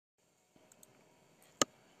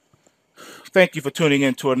Thank you for tuning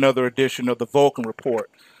in to another edition of the VULCAN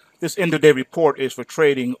Report. This end-of-day report is for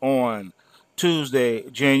trading on Tuesday,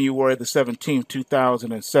 January the 17th,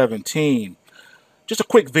 2017. Just a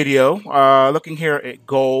quick video looking here at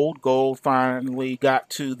gold. Gold finally got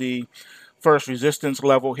to the first resistance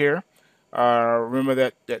level here. Remember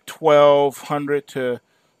that 1200 to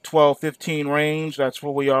 1215 range, that's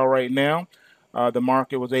where we are right now. The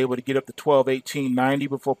market was able to get up to 1218.90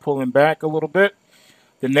 before pulling back a little bit.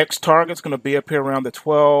 The next target is going to be up here around the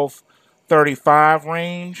 1235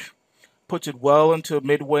 range. Puts it well into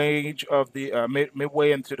midway of the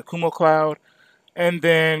midway into the Kumo cloud, and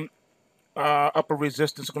then upper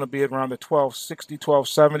resistance is going to be around the 1260,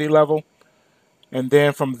 1270 level, and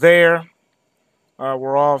then from there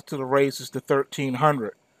we're off to the races to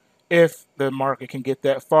 1300. If the market can get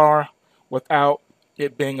that far without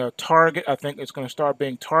it being a target, I think it's going to start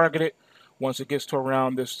being targeted once it gets to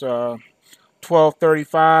around this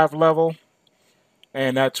 1235 level,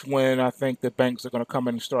 and that's when I think the banks are going to come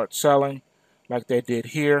in and start selling like they did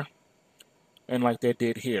here and like they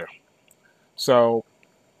did here. So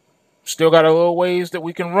still got a little ways that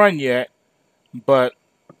we can run yet, but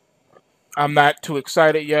I'm not too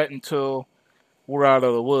excited yet until we're out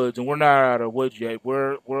of the woods, and we're not out of the woods yet.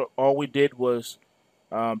 We're all we did was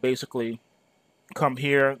basically come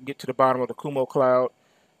here, get to the bottom of the Kumo cloud,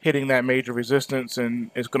 hitting that major resistance,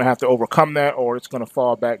 and it's going to have to overcome that, or it's going to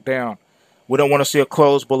fall back down. We don't want to see a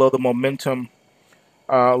close below the momentum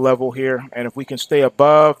level here, and if we can stay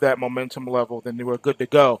above that momentum level, then we're good to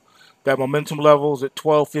go. That momentum level is at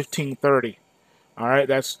 1215.30. All right,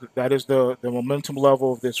 that is the momentum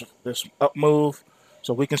level of this up move.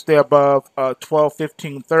 So we can stay above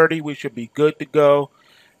 1215.30. We should be good to go,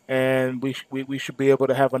 and we should be able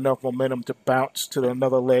to have enough momentum to bounce to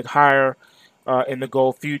another leg higher in the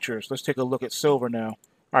gold futures. Let's take a look at silver now.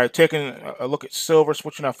 All right, taking a look at silver,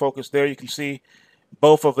 switching our focus there, you can see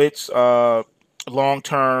both of its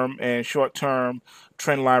long-term and short-term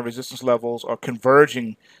trend line resistance levels are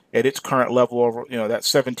converging at its current level over, that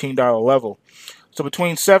 $17 level. So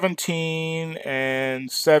between 17 and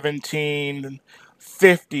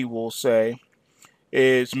 17.50, we'll say,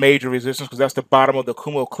 is major resistance because that's the bottom of the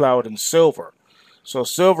Kumo cloud in silver. So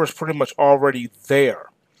silver is pretty much already there.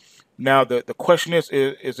 Now the question is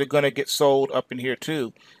it going to get sold up in here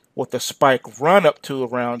too? With the spike run up to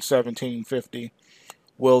around 17.50,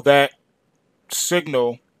 will that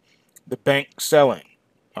signal the bank selling?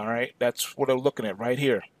 All right, that's what I'm looking at right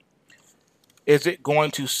here. Is it going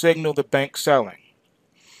to signal the bank selling?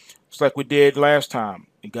 It's like we did last time.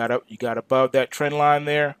 You got above that trend line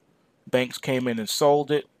there. Banks came in and sold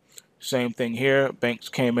it. Same thing here. Banks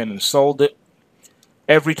came in and sold it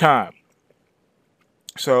every time.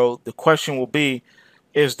 So the question will be,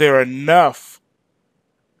 is there enough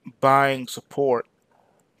buying support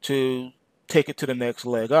to take it to the next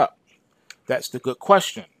leg up? That's the good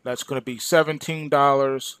question. That's going to be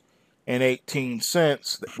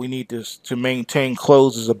 $17.18 that we need to maintain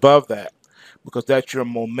closes above that, because that's your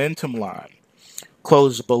momentum line.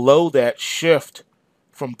 Closes below that shift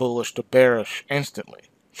from bullish to bearish instantly.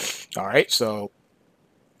 All right, so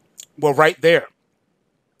we're right there.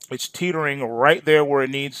 It's teetering right there where it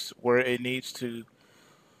needs to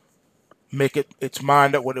make its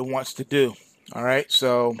mind up what it wants to do. All right,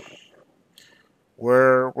 so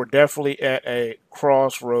we're definitely at a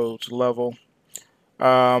crossroads level.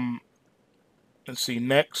 Let's see,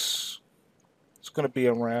 next it's going to be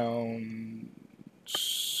around,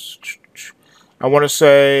 I want to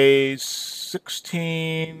say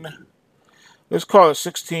 16. Let's call it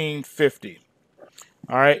 1650.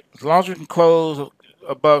 All right, as long as we can close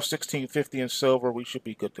above 1650 in silver, we should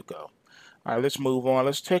be good to go. All right, let's move on.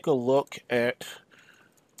 Let's take a look at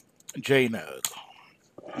JNUG.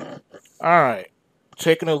 All right,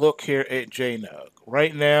 taking a look here at JNUG.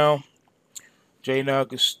 Right now,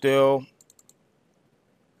 JNUG is still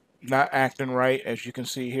not acting right, as you can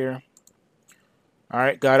see here. All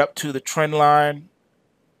right, got up to the trend line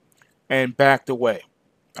and backed away.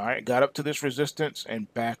 All right, got up to this resistance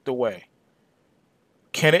and backed away.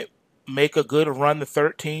 Can it make a good run to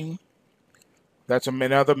 13? That's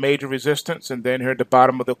another major resistance, and then here at the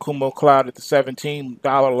bottom of the Kumo cloud at the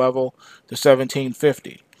 $17 level to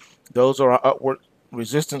 17.50. Those are our upward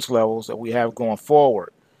resistance levels that we have going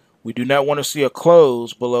forward. We do not want to see a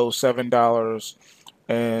close below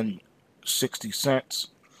 $7.60.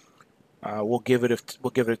 We'll give it a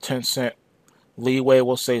 10-cent leeway.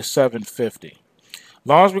 We'll say 7.50. As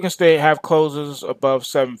long as we can have closes above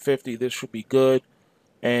 7.50, this should be good,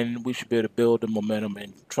 and we should be able to build the momentum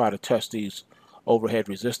and try to test these overhead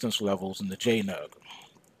resistance levels in the JNUG.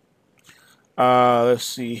 Let's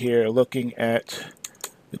see here, looking at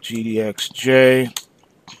the GDXJ.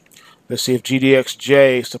 Let's see if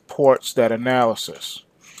GDXJ supports that analysis.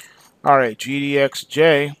 All right,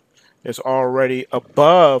 GDXJ is already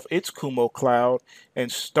above its Kumo cloud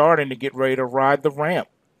and starting to get ready to ride the ramp.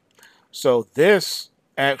 So this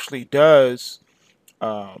actually does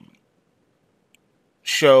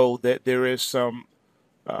show that there is some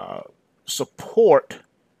support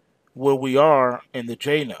where we are in the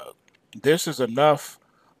JNUG. This is enough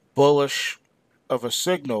bullish of a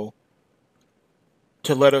signal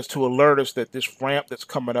to alert us that this ramp that's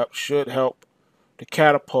coming up should help to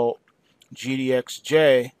catapult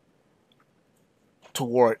GDXJ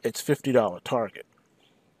toward its $50 target.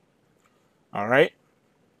 All right.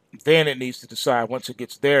 Then it needs to decide once it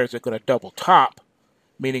gets there, is it going to double top?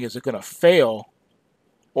 Meaning, is it going to fail?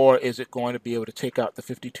 Or is it going to be able to take out the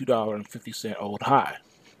 $52.50 old high?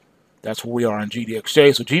 That's where we are in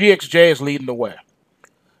GDXJ. So GDXJ is leading the way.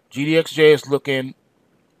 GDXJ is looking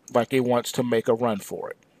like it wants to make a run for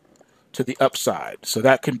it to the upside. So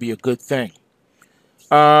that can be a good thing.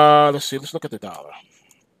 Let's see. Let's look at the dollar.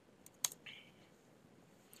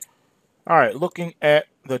 All right, looking at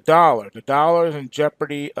the dollar. The dollar is in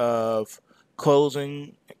jeopardy of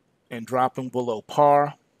closing and dropping below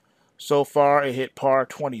par. So far, it hit par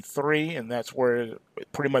 23, and that's where it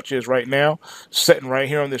pretty much is right now, sitting right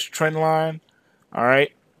here on this trend line. All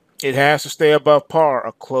right, it has to stay above par.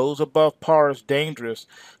 A close above par is dangerous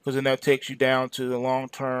because then that takes you down to the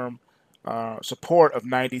long-term support of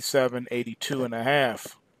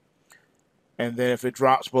 97.82.5. And then if it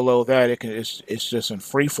drops below that, it's just in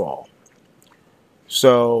free fall.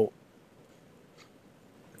 So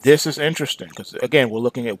this is interesting because, again, we're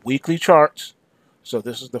looking at weekly charts. So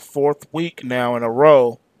this is the fourth week now in a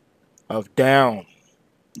row of down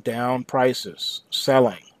prices,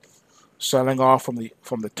 selling off from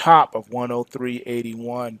the top of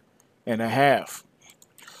 103.81.5.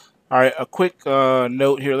 All right, a quick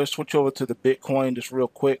note here. Let's switch over to the Bitcoin just real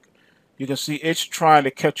quick. You can see it's trying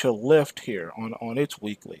to catch a lift here on its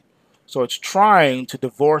weekly. So it's trying to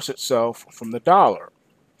divorce itself from the dollar.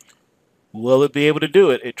 Will it be able to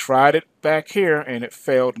do it? It tried it back here and it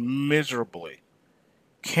failed miserably.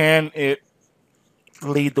 Can it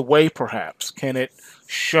lead the way perhaps? Can it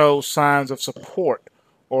show signs of support?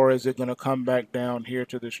 Or is it going to come back down here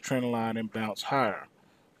to this trend line and bounce higher?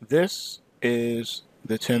 This is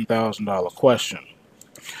the $10,000 question.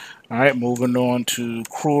 All right, moving on to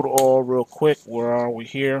crude oil real quick. Where are we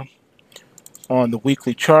here? On the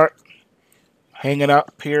weekly chart, hanging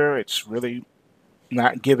up here. It's really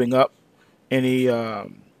not giving up any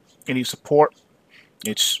support.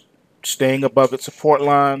 It's staying above its support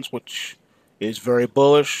lines, which is very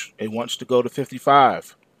bullish. It wants to go to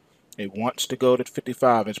 55. It wants to go to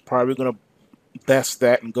 55. It's probably going to best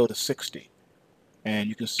that and go to 60. And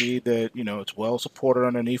you can see that, it's well supported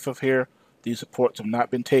underneath of here. These supports have not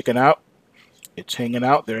been taken out. It's hanging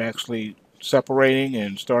out. They're actually separating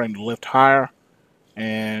and starting to lift higher.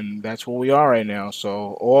 And that's where we are right now.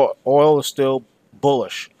 So oil is still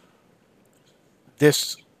bullish.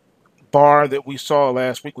 This bar that we saw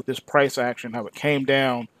last week with this price action, how it came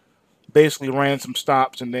down, basically ran some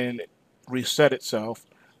stops and then reset itself.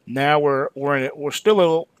 Now we're in it. We're still a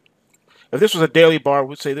little. If this was a daily bar,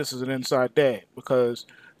 we'd say this is an inside day because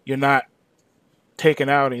you're not taking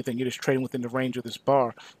out anything. You're just trading within the range of this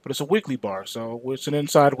bar. But it's a weekly bar, so it's an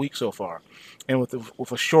inside week so far. And with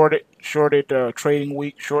a shorted trading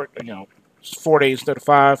week, 4 days instead of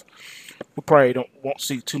 5, we probably won't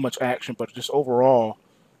see too much action. But just overall,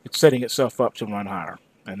 it's setting itself up to run higher,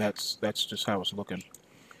 and that's just how it's looking.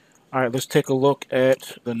 All right, let's take a look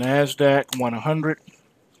at the NASDAQ 100.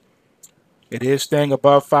 It is staying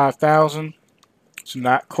above 5,000. It's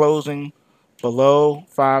not closing below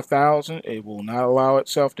 5,000. It will not allow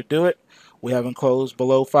itself to do it. We haven't closed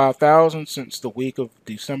below 5,000 since the week of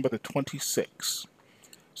December the 26th.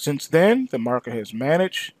 Since then, the market has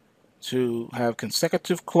managed to have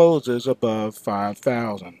consecutive closes above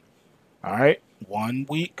 5,000. All right, 1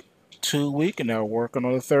 week, 2 week, and now we're working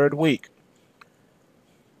on the 3rd week.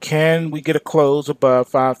 Can we get a close above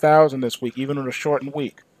 5,000 this week, even on a shortened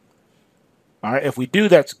week? All right, if we do,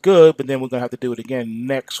 that's good, but then we're going to have to do it again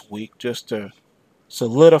next week just to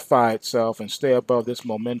solidify itself and stay above this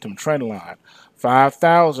momentum trend line.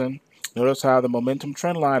 5,000, notice how the momentum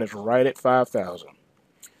trend line is right at 5,000.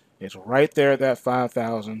 It's right there at that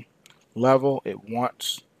 5,000 level. It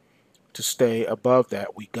wants to stay above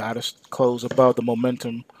that. We got to close above the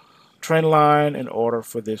momentum trend line in order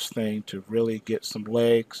for this thing to really get some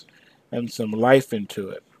legs and some life into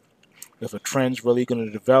it. If a trend's really going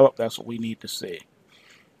to develop, that's what we need to see.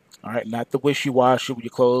 All right, not the wishy-washy when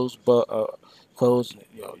you close, but close.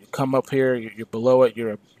 You come up here, you're below it,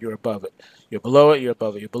 you're above it. You're below it, you're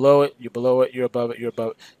above it. You're below it, you're below it, you're above it, you're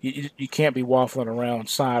above it. You can't be waffling around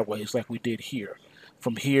sideways like we did here.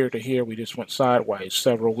 From here to here, we just went sideways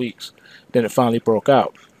several weeks. Then it finally broke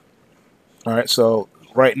out. All right, so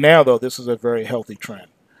right now, though, this is a very healthy trend.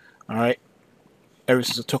 All right, ever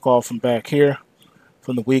since it took off from back here,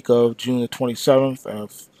 from the week of June the 27th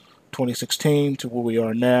of 2016 to where we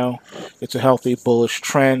are now, it's a healthy bullish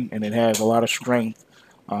trend, and it has a lot of strength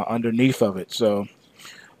underneath of it. So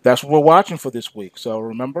that's what we're watching for this week. So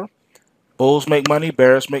remember, bulls make money,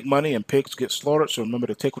 bears make money, and pigs get slaughtered. So remember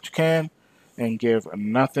to take what you can and give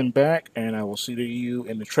nothing back. And I will see you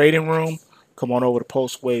in the trading room. Come on over to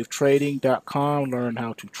postwavetrading.com. Learn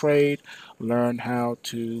how to trade. Learn how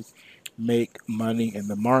to make money in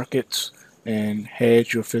the markets and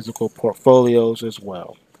hedge your physical portfolios as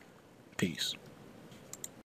well. Peace.